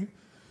something,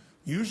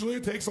 usually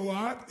it takes a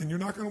lot and you're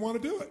not going to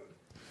want to do it.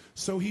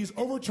 So he's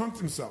overchunked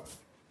himself.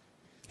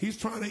 He's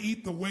trying to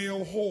eat the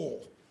whale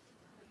whole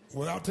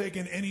without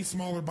taking any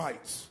smaller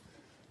bites.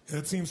 And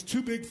it seems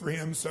too big for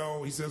him,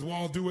 so he says, well,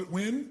 I'll do it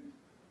when?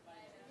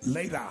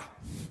 Later.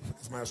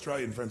 As my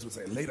Australian friends would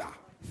say, later.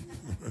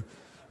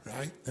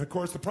 Right? And of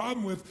course, the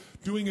problem with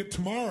doing it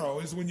tomorrow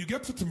is when you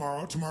get to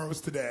tomorrow, tomorrow is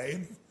today,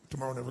 and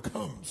tomorrow never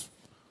comes.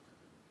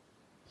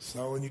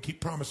 So, and you keep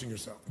promising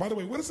yourself. By the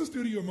way, what does this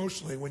do to you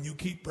emotionally when you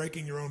keep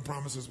breaking your own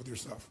promises with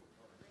yourself?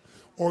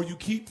 Or you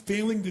keep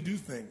failing to do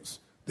things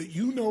that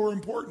you know are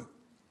important?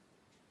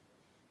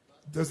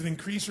 Does it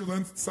increase your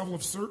level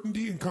of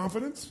certainty and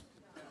confidence?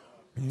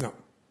 No.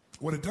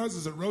 What it does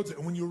is it erodes it.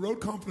 And when you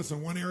erode confidence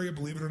in one area,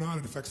 believe it or not,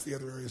 it affects the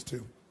other areas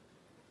too.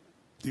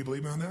 Do you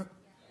believe me on that?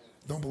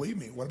 Don't believe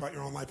me. What about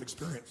your own life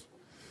experience?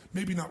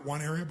 Maybe not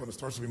one area, but it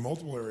starts to be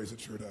multiple areas. It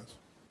sure does.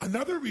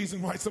 Another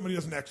reason why somebody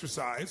doesn't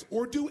exercise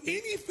or do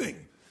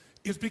anything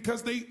is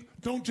because they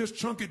don't just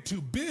chunk it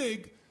too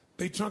big,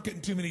 they chunk it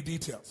in too many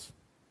details.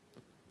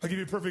 I'll give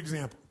you a perfect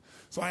example.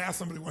 So I asked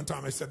somebody one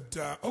time, I said,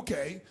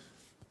 okay,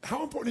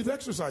 how important is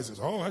exercise?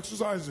 Oh,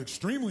 exercise is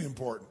extremely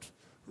important.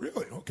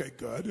 Really? Okay,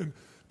 good. And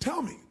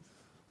tell me,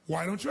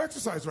 why don't you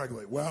exercise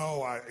regularly?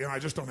 Well, I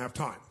just don't have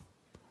time.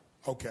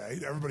 Okay,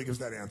 everybody gives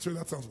that answer.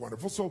 That sounds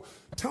wonderful. So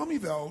tell me,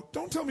 though,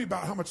 don't tell me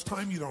about how much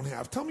time you don't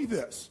have. Tell me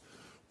this.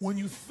 When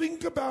you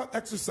think about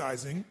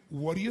exercising,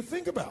 what do you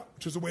think about?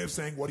 Which is a way of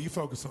saying, what do you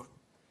focus on?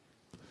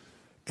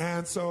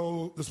 And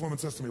so this woman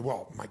says to me,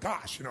 well, my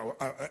gosh, you know,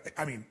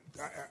 I mean,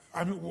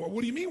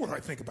 what do you mean what do I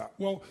think about?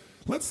 Well,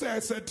 let's say I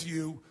said to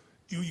you,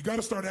 you got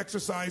to start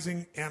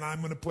exercising, and I'm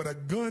going to put a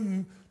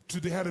gun to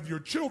the head of your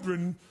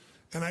children,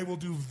 and I will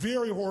do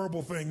very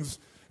horrible things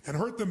and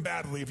hurt them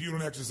badly if you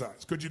don't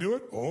exercise. Could you do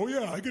it? Oh,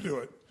 yeah, I could do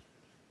it.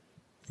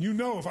 You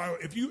know,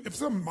 if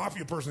some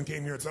mafia person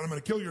came here and said, I'm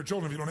going to kill your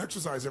children if you don't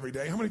exercise every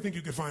day, how many think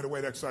you could find a way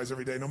to exercise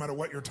every day, no matter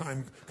what your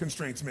time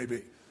constraints may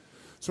be?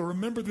 So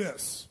remember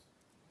this.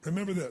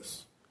 Remember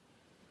this.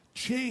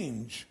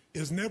 Change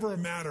is never a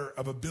matter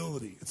of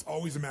ability. It's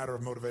always a matter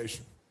of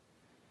motivation.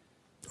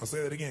 I'll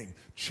say that again.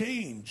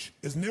 Change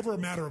is never a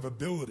matter of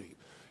ability.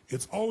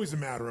 It's always a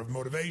matter of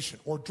motivation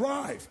or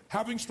drive,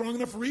 having strong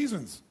enough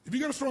reasons. If you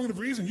got a strong enough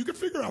reason, you could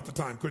figure out the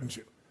time, couldn't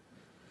you?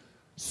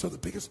 So the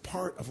biggest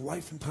part of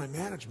life and time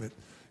management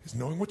is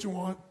knowing what you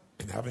want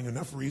and having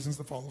enough reasons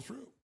to follow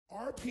through.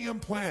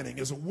 RPM planning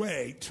is a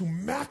way to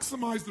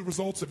maximize the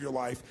results of your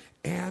life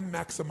and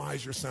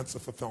maximize your sense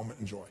of fulfillment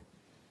and joy.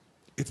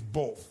 It's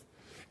both.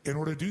 In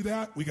order to do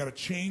that, we got to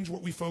change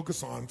what we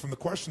focus on from the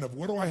question of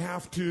what do I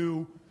have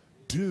to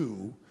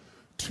do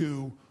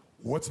to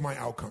what's my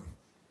outcome?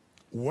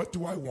 What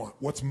do I want?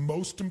 What's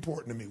most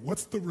important to me?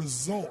 What's the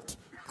result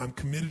I'm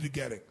committed to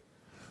getting?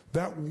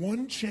 That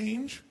one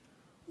change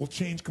will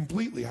change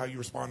completely how you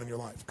respond in your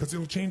life, because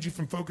it'll change you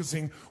from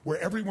focusing where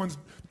everyone's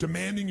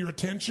demanding your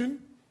attention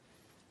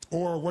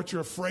or what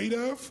you're afraid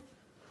of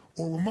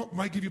or what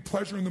might give you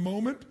pleasure in the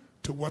moment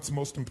to what's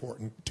most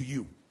important to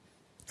you.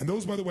 And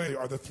those, by the way,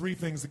 are the three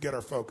things that get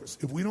our focus.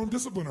 If we don't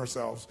discipline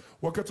ourselves,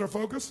 what gets our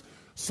focus?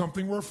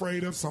 Something we're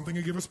afraid of, something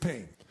will give us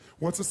pain.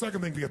 What's the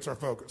second thing that gets our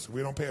focus? If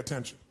we don't pay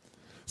attention.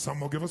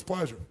 Something will give us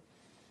pleasure.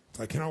 It's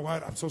like, you know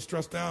what? I'm so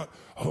stressed out.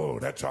 Oh,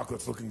 that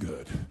chocolate's looking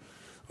good.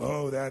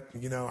 Oh, that,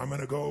 you know, I'm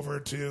going to go over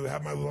to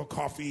have my little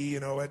coffee, you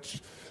know,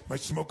 my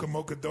smoke a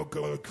mocha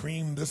doka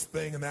cream, this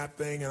thing and that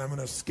thing, and I'm going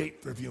to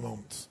escape for a few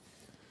moments.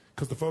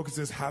 Because the focus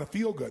is how to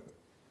feel good.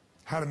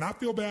 How to not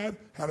feel bad,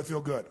 how to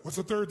feel good. What's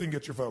the third thing that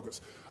gets your focus?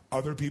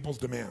 Other people's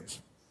demands.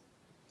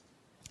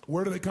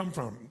 Where do they come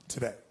from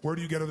today? Where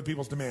do you get other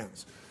people's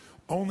demands?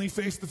 Only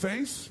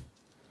face-to-face?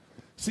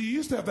 See, you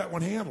used to have that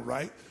one handled,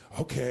 right?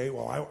 Okay,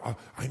 well,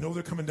 I know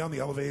they're coming down the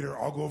elevator.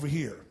 I'll go over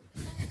here.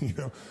 You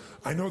know,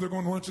 I know they're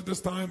going to lunch at this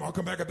time. I'll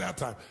come back at that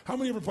time. How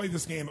many ever played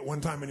this game at one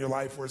time in your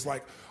life where it's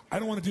like, I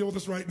don't want to deal with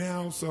this right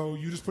now, so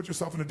you just put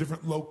yourself in a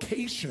different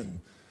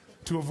location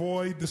to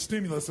avoid the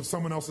stimulus of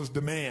someone else's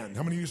demand?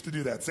 How many used to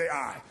do that? Say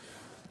aye.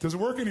 Does it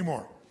work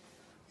anymore?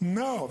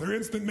 No. They're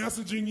instant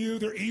messaging you.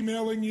 They're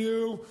emailing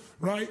you,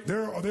 right?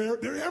 They're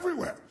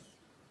everywhere.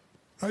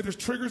 Right? There's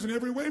triggers in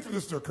every way for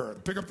this to occur.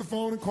 Pick up the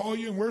phone and call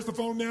you, and where's the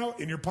phone now?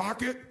 In your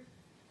pocket.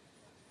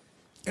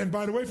 And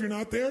by the way, if you're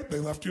not there, they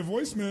left you a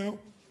voicemail.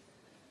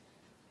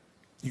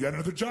 You got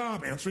another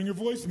job answering your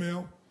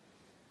voicemail.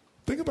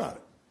 Think about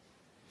it.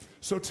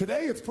 So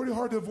today, it's pretty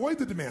hard to avoid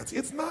the demands.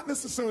 It's not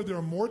necessarily there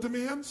are more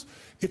demands.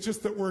 It's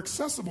just that we're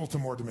accessible to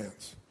more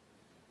demands.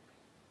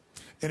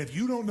 And if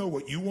you don't know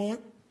what you want,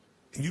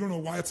 and you don't know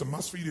why it's a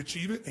must for you to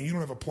achieve it, and you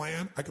don't have a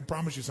plan, I can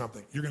promise you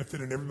something. You're going to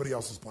fit in everybody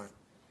else's plan.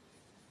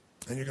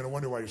 And you're going to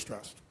wonder why you're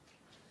stressed.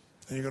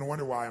 And you're going to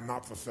wonder why I'm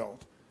not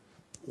fulfilled.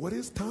 What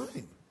is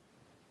time?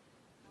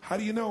 How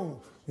do you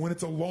know when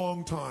it's a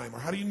long time, or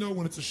how do you know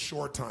when it's a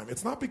short time?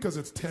 It's not because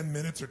it's 10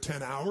 minutes or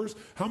 10 hours.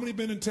 How many have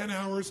been in 10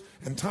 hours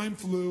and time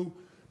flew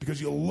because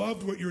you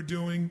loved what you're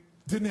doing,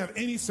 didn't have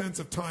any sense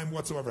of time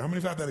whatsoever? How many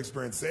have had that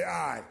experience? Say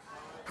aye.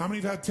 How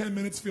many have had 10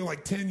 minutes feel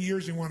like 10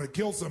 years you want to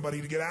kill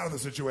somebody to get out of the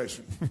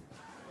situation?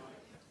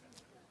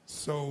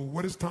 So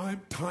what is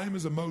time? Time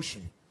is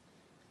emotion.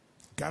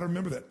 Got to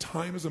remember that.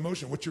 Time is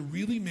emotion. What you're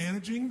really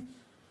managing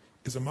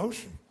is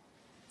emotion.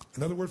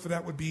 Another word for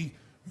that would be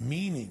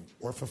meaning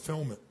or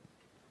fulfillment.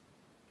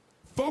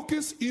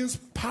 Focus is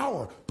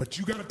power, but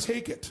you got to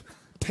take it.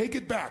 Take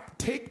it back.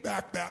 Take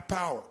back that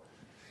power.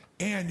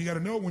 And you got to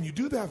know when you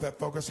do have that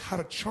focus, how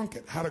to chunk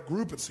it, how to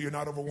group it so you're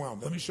not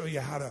overwhelmed. Let me show you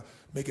how to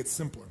make it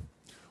simpler.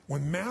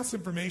 When mass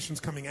information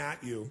is coming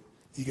at you,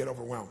 you get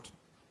overwhelmed.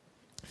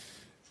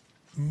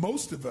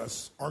 Most of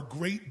us are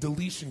great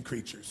deletion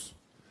creatures.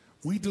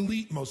 We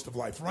delete most of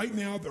life. Right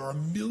now, there are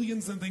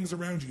millions of things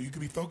around you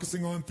could be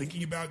focusing on,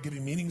 thinking about,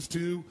 giving meanings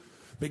to,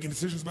 making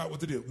decisions about what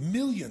to do.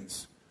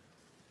 Millions.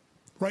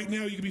 Right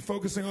now, you could be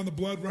focusing on the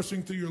blood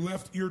rushing through your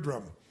left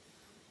eardrum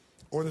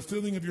or the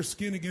feeling of your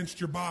skin against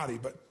your body.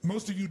 But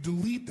most of you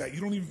delete that.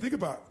 You don't even think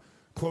about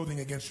clothing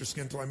against your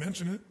skin until I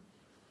mention it,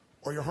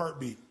 or your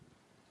heartbeat.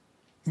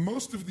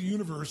 Most of the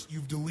universe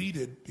you've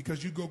deleted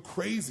because you go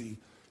crazy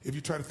if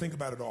you try to think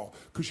about it all.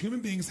 Because human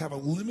beings have a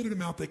limited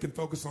amount they can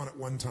focus on at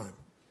one time.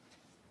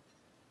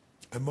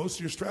 And most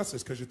of your stress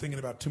is because you're thinking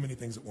about too many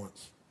things at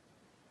once.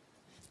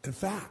 In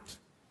fact,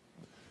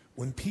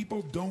 when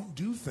people don't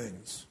do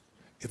things,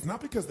 it's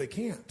not because they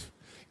can't.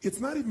 It's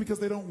not even because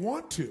they don't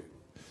want to.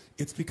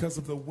 It's because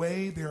of the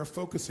way they are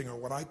focusing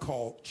on what I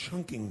call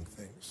chunking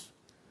things.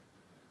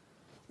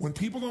 When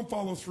people don't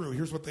follow through,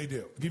 here's what they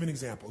do. I'll give you an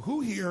example.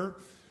 Who here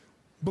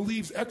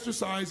believes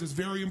exercise is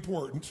very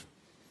important,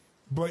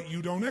 but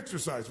you don't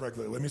exercise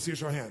regularly? Let me see a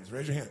show of hands.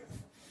 Raise your hand.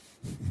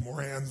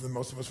 More hands than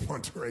most of us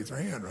want to raise our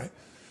hand, right?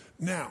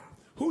 Now,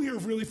 who here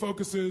really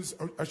focuses,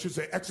 or I should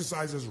say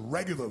exercises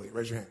regularly?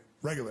 Raise your hand.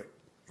 Regularly.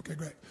 Okay,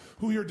 great.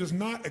 Who here does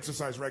not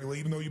exercise regularly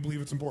even though you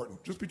believe it's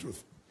important? Just be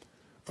truthful.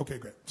 Okay,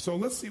 great. So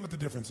let's see what the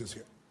difference is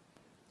here.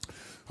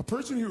 A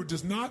person who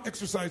does not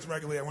exercise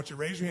regularly, I want you to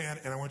raise your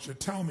hand and I want you to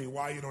tell me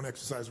why you don't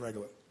exercise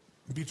regularly.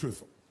 Be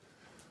truthful.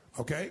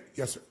 Okay?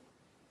 Yes, sir.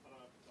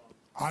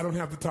 I don't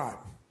have the time.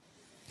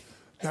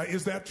 Now,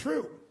 is that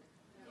true?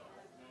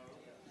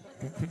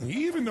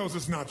 He even knows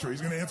it's not true.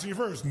 He's going to answer you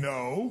first.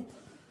 No.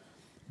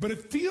 But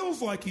it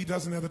feels like he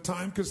doesn't have the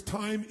time because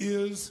time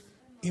is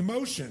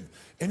emotion.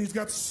 And he's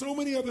got so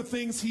many other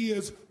things he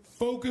is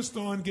focused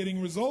on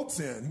getting results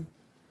in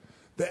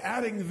that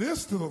adding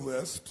this to the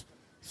list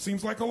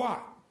seems like a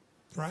lot,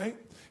 right?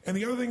 And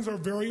the other things are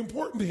very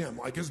important to him,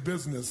 like his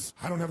business.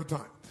 I don't have the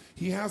time.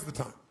 He has the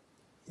time.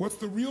 What's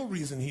the real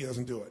reason he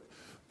doesn't do it?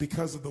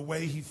 Because of the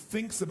way he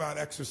thinks about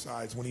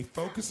exercise. When he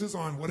focuses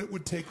on what it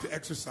would take to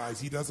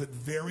exercise, he does it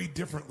very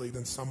differently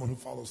than someone who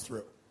follows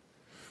through.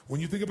 When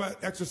you think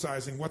about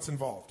exercising, what's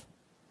involved?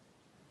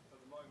 At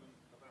the moment,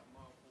 about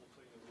mile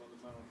 14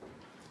 of the London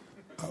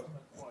Marathon.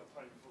 Quite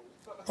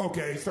painful.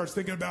 Okay, he starts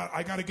thinking about,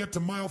 I got to get to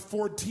mile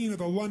 14 of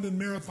the London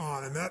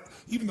Marathon, and that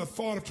even the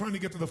thought of trying to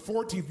get to the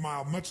 14th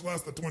mile, much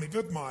less the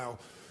 25th mile,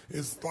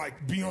 is like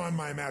beyond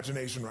my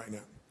imagination right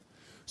now.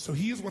 So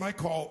he is what I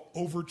call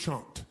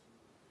over-chunked.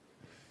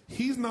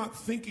 He's not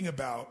thinking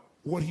about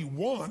what he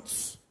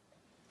wants.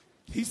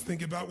 He's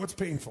thinking about what's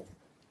painful.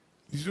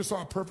 You just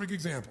saw a perfect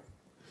example.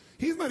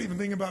 He's not even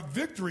thinking about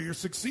victory or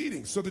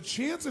succeeding. So the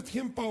chance of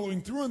him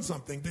following through on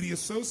something that he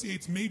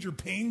associates major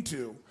pain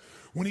to,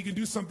 when he can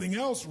do something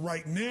else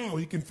right now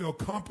he can feel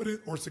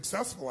competent or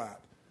successful at,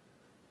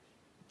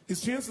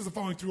 his chances of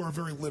following through are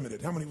very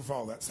limited. How many will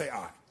follow that? Say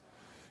aye.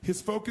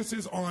 His focus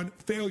is on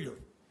failure.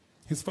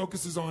 His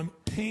focus is on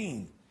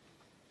pain.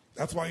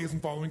 That's why he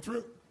isn't following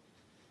through.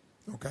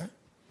 Okay?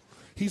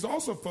 He's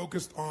also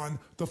focused on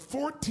the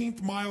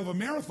 14th mile of a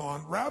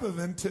marathon rather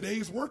than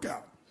today's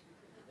workout.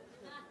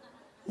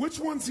 Which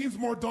one seems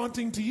more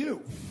daunting to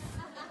you?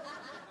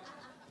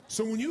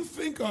 So when you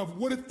think of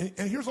what it,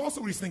 and here's also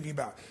what he's thinking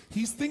about.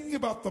 He's thinking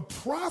about the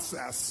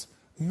process,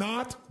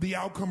 not the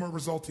outcome or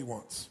result he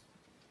wants.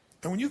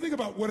 And when you think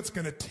about what it's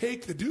going to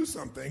take to do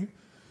something,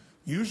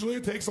 usually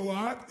it takes a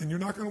lot and you're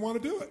not going to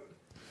want to do it.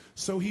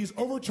 So he's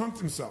overchunked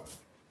himself.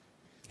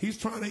 He's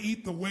trying to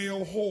eat the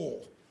whale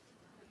whole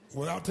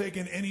without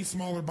taking any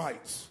smaller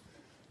bites.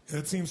 And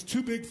it seems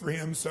too big for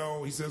him,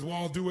 so he says, well,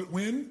 I'll do it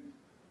when?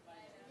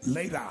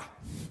 Later.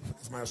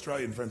 As my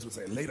Australian friends would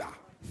say, later.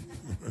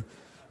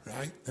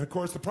 Right? And of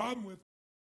course, the problem with